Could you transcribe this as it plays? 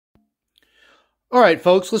Alright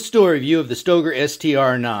folks, let's do a review of the Stoeger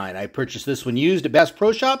STR9. I purchased this one used at Bass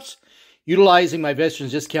Pro Shops, utilizing my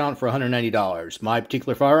Veterans discount for $190. My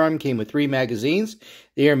particular firearm came with 3 magazines.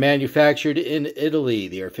 They are manufactured in Italy.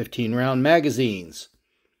 They are 15-round magazines.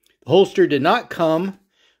 The holster did not come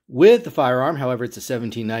with the firearm, however it's a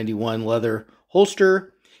 1791 leather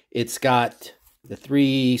holster. It's got the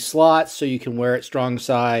 3 slots so you can wear it strong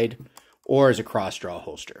side or as a cross-draw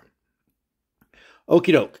holster.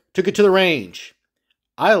 Okie doke, took it to the range.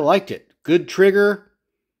 I liked it. Good trigger.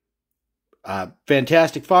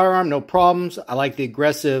 Fantastic firearm. No problems. I like the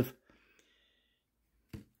aggressive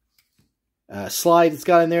slide it's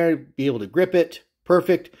got in there. Be able to grip it.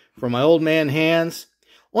 Perfect for my old man hands.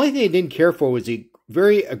 Only thing I didn't care for was the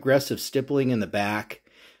very aggressive stippling in the back.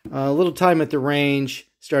 A little time at the range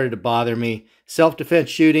started to bother me.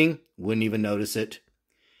 Self-defense shooting. Wouldn't even notice it.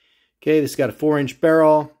 Okay, this got a 4-inch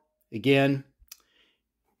barrel. Again,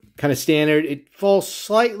 kind of standard. It falls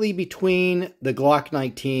slightly between the Glock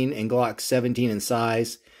 19 and Glock 17 in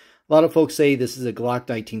size. A lot of folks say this is a Glock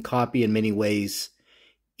 19 copy. In many ways,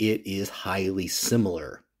 it is highly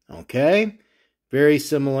similar. Okay? Very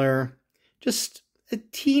similar. Just a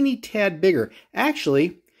teeny tad bigger.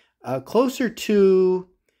 Actually, closer to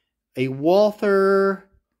a Walther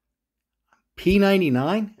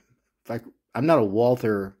P99. In fact, I'm not a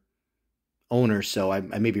Walther owner, so I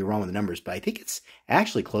may be wrong with the numbers, but I think it's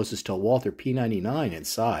actually closest to a Walther P99 in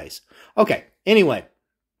size. Okay, anyway,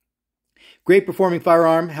 great performing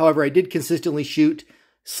firearm. However, I did consistently shoot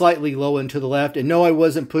slightly low and to the left, and no, I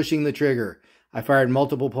wasn't pushing the trigger. I fired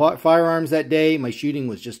multiple firearms that day. My shooting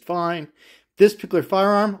was just fine. This particular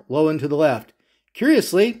firearm, low and to the left.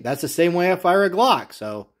 Curiously, that's the same way I fire a Glock,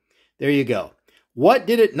 so there you go. What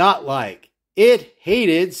did it not like? It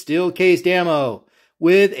hated steel-cased ammo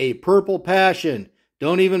with a purple passion.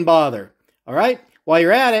 Don't even bother. All right? While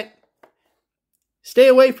you're at it, stay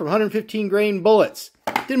away from 115 grain bullets.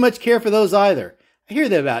 Didn't much care for those either. I hear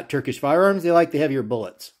that about Turkish firearms. They like the heavier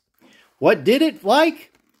bullets. What did it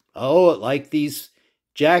like? Oh, it liked these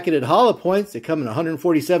jacketed hollow points that come in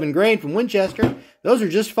 147 grain from Winchester. Those are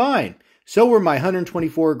just fine. So were my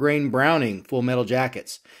 124 grain Browning full metal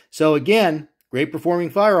jackets. So again, great performing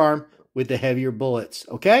firearm with the heavier bullets.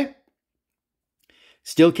 Okay?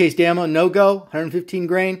 Steel cased ammo, no-go, 115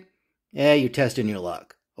 grain. Yeah, you're testing your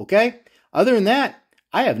luck. Okay? Other than that,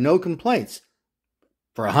 I have no complaints.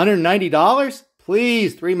 For $190,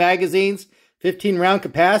 please, 3 magazines, 15-round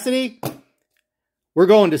capacity. We're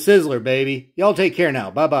going to Sizzler, baby. Y'all take care now.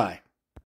 Bye-bye.